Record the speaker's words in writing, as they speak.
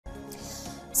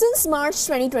Since March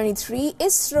 2023,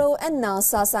 ISRO and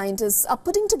NASA scientists are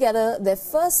putting together their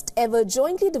first ever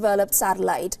jointly developed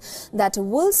satellite that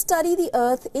will study the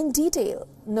Earth in detail.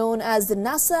 Known as the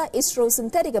NASA-ISRO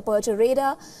Synthetic Aperture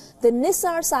Radar, the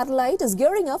Nisar satellite is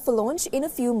gearing up for launch in a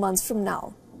few months from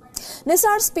now.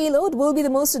 Nisar's payload will be the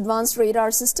most advanced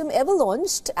radar system ever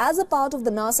launched as a part of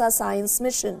the NASA science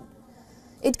mission.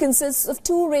 It consists of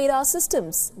two radar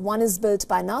systems. One is built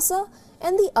by NASA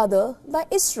and the other by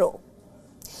ISRO.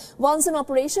 Once in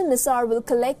operation, Nisar will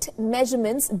collect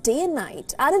measurements day and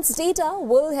night, and its data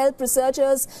will help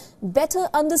researchers better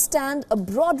understand a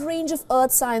broad range of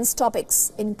Earth science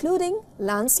topics, including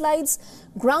landslides,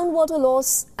 groundwater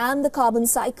loss, and the carbon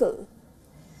cycle.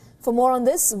 For more on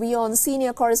this, WION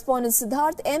senior correspondent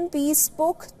Siddharth MP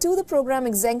spoke to the program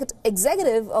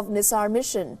executive of Nisar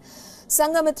mission,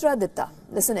 Sangamitra Ditta.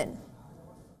 Listen in.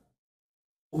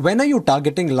 When are you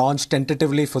targeting launch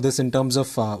tentatively for this in terms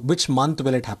of which month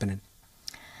will it happen in?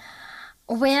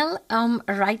 Well,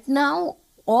 right now,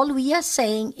 all we are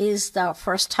saying is the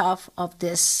first half of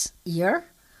this year.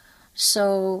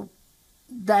 So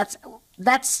that's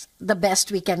the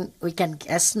best we can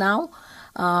guess now.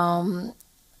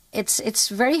 It's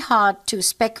very hard to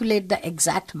speculate the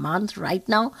exact month right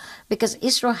now because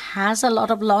ISRO has a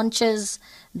lot of launches.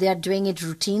 They are doing it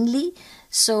routinely.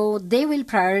 So they will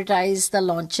prioritize the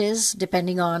launches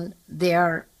depending on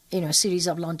their series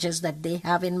of launches that they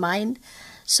have in mind.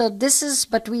 So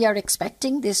but we are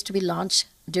expecting this to be launched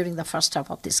during the first half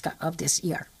of this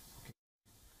year.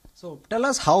 So tell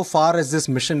us, how far has this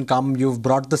mission come? You've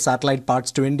brought the satellite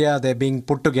parts to India. They're being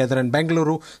put together in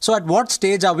Bengaluru. So at what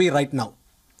stage are we right now?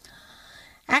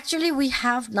 Actually, we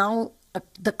have now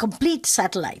the complete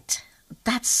satellite.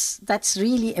 That's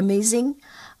really amazing.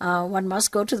 One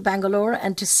must go to Bangalore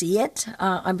and to see it.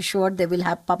 I'm sure they will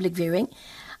have public viewing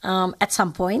at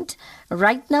some point.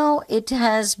 Right now, it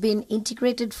has been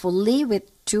integrated fully with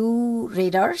two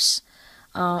radars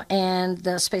and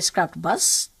the spacecraft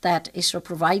bus that ISRO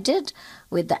provided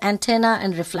with the antenna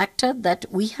and reflector that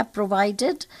we have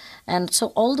provided. And so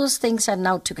all those things are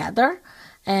now together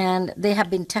and they have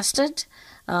been tested.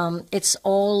 It's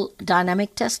all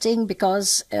dynamic testing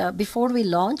because before we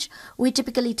launch, we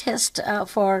typically test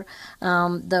for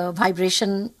the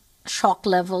vibration shock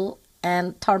level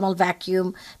and thermal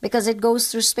vacuum because it goes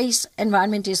through space,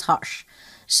 environment is harsh.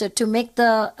 So to make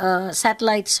the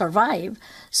satellite survive,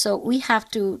 so we have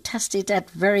to test it at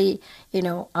very,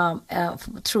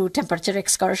 through temperature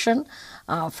excursion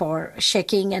for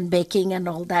shaking and baking and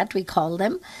all that, we call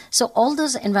them. So all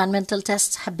those environmental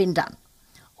tests have been done.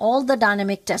 All the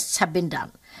dynamic tests have been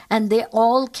done, and they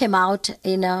all came out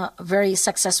in a very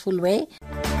successful way.